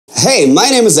Hey, my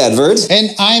name is Edward.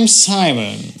 And I'm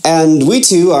Simon. And we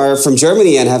two are from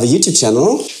Germany and have a YouTube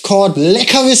channel called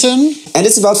LekkerWissen. And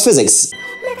it's about physics.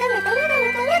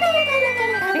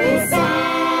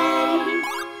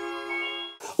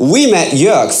 We met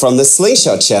Jörg from the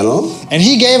Slingshot Channel. And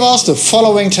he gave us the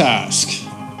following task.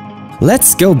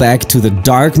 Let's go back to the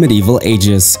dark medieval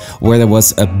ages, where there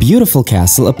was a beautiful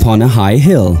castle upon a high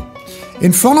hill.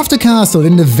 In front of the castle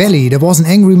in the valley there was an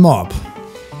angry mob.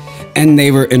 And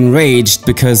they were enraged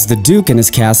because the Duke and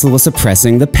his castle was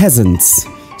oppressing the peasants.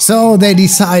 So they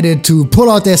decided to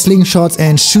pull out their slingshots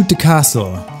and shoot the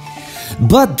castle.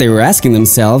 But they were asking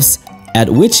themselves, at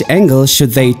which angle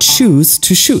should they choose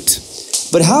to shoot?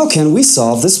 But how can we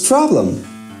solve this problem?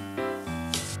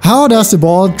 How does the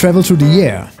ball travel through the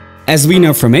air? As we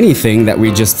know from anything that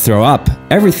we just throw up,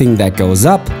 everything that goes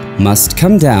up must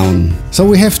come down. So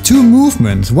we have two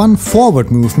movements, one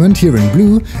forward movement here in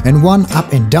blue and one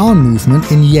up and down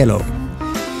movement in yellow.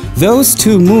 Those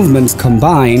two movements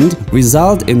combined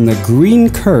result in the green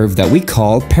curve that we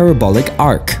call parabolic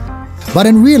arc. But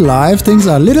in real life things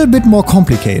are a little bit more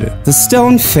complicated. The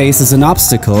stone faces an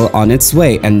obstacle on its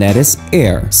way, and that is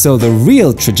air. So the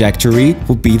real trajectory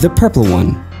will be the purple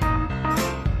one.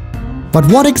 But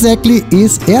what exactly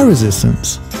is air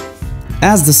resistance?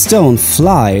 As the stone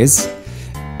flies,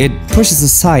 it pushes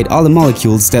aside all the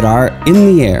molecules that are in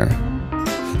the air.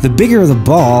 The bigger the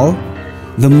ball,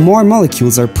 the more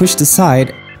molecules are pushed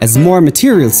aside as more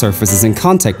material surfaces in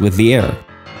contact with the air.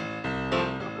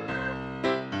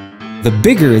 The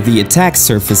bigger the attack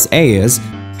surface A is,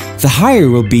 the higher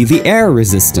will be the air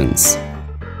resistance.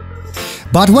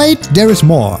 But wait, there is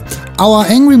more. Our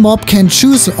angry mob can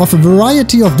choose of a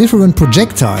variety of different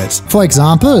projectiles. For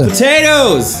example,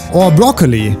 potatoes or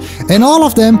broccoli. And all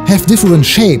of them have different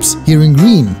shapes, here in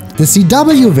green. The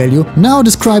CW value now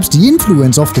describes the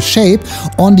influence of the shape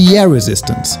on the air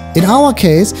resistance. In our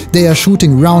case, they are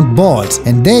shooting round balls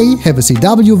and they have a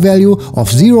CW value of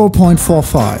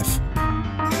 0.45.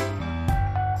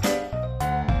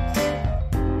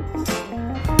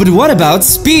 But what about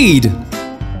speed?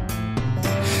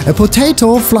 A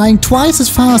potato flying twice as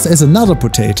fast as another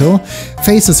potato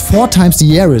faces 4 times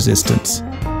the air resistance.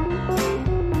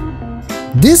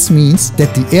 This means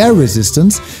that the air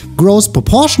resistance grows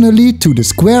proportionally to the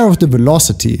square of the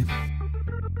velocity.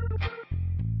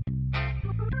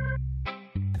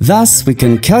 Thus, we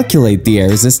can calculate the air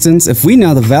resistance if we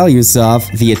know the values of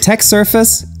the attack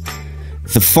surface,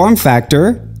 the form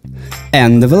factor,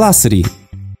 and the velocity.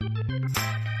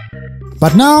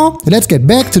 But now, let's get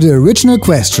back to the original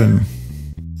question.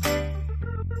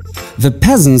 The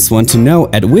peasants want to know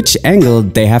at which angle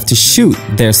they have to shoot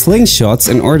their slingshots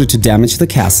in order to damage the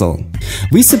castle.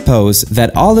 We suppose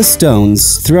that all the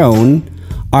stones thrown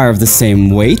are of the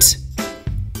same weight,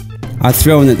 are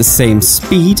thrown at the same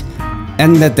speed,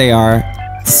 and that they are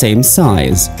the same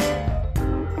size.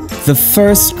 The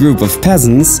first group of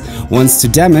peasants wants to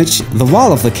damage the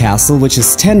wall of the castle, which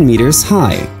is 10 meters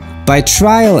high. By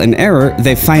trial and error,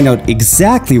 they find out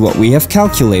exactly what we have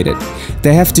calculated.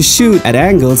 They have to shoot at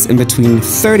angles in between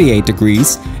 38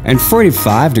 degrees and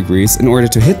 45 degrees in order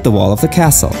to hit the wall of the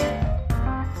castle.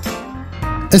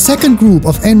 A second group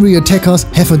of angry attackers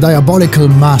have a diabolical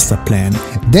master plan.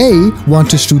 They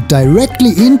want to shoot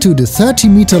directly into the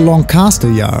 30-meter-long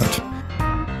castle yard.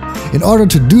 In order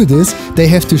to do this, they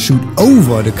have to shoot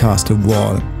over the castle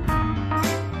wall.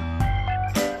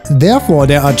 Therefore,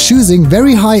 they are choosing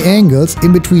very high angles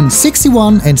in between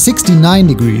 61 and 69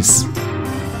 degrees.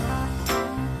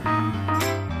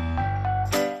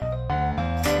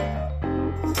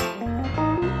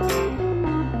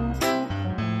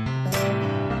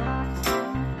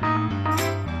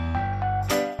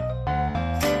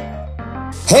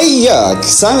 Hey Jörg,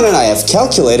 Simon and I have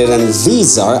calculated and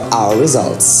these are our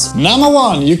results. Number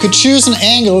 1, you could choose an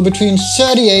angle between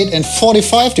 38 and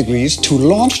 45 degrees to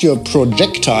launch your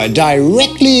projectile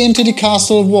directly into the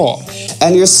castle wall.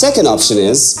 And your second option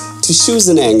is to choose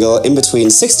an angle in between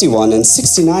 61 and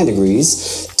 69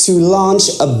 degrees to launch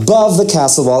above the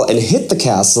castle wall and hit the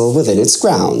castle within its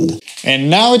ground. And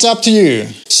now it's up to you.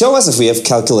 Show us if we have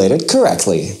calculated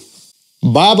correctly.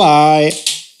 Bye bye.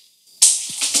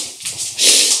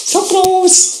 So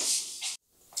close!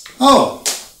 Oh,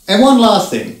 and one last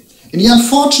thing. In the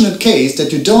unfortunate case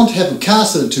that you don't have a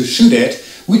castle to shoot at,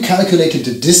 we calculated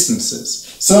the distances.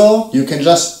 So you can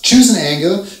just choose an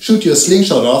angle, shoot your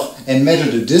slingshot off and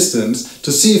measure the distance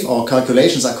to see if our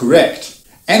calculations are correct.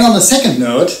 And on a second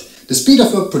note, the speed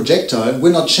of a projectile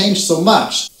will not change so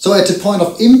much. So at the point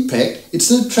of impact, it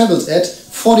still travels at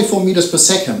 44 meters per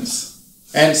second.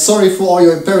 And sorry for all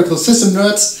your empirical system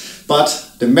nerds, but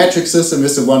the metric system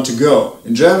is the one to go.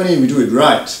 In Germany we do it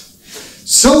right.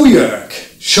 So Jörg,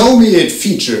 show me its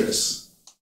features.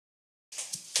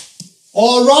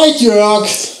 Alright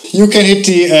Jörg, you can hit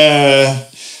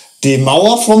the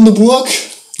Mauer from the Burg.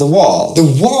 The wall. The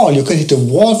wall, you can hit the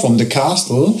wall from the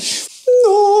castle.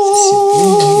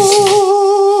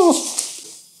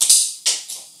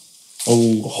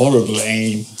 Oh, horrible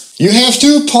aim. You have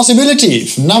two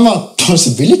possibilities.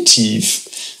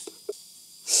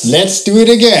 Let's do it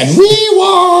again.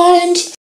 Rewind!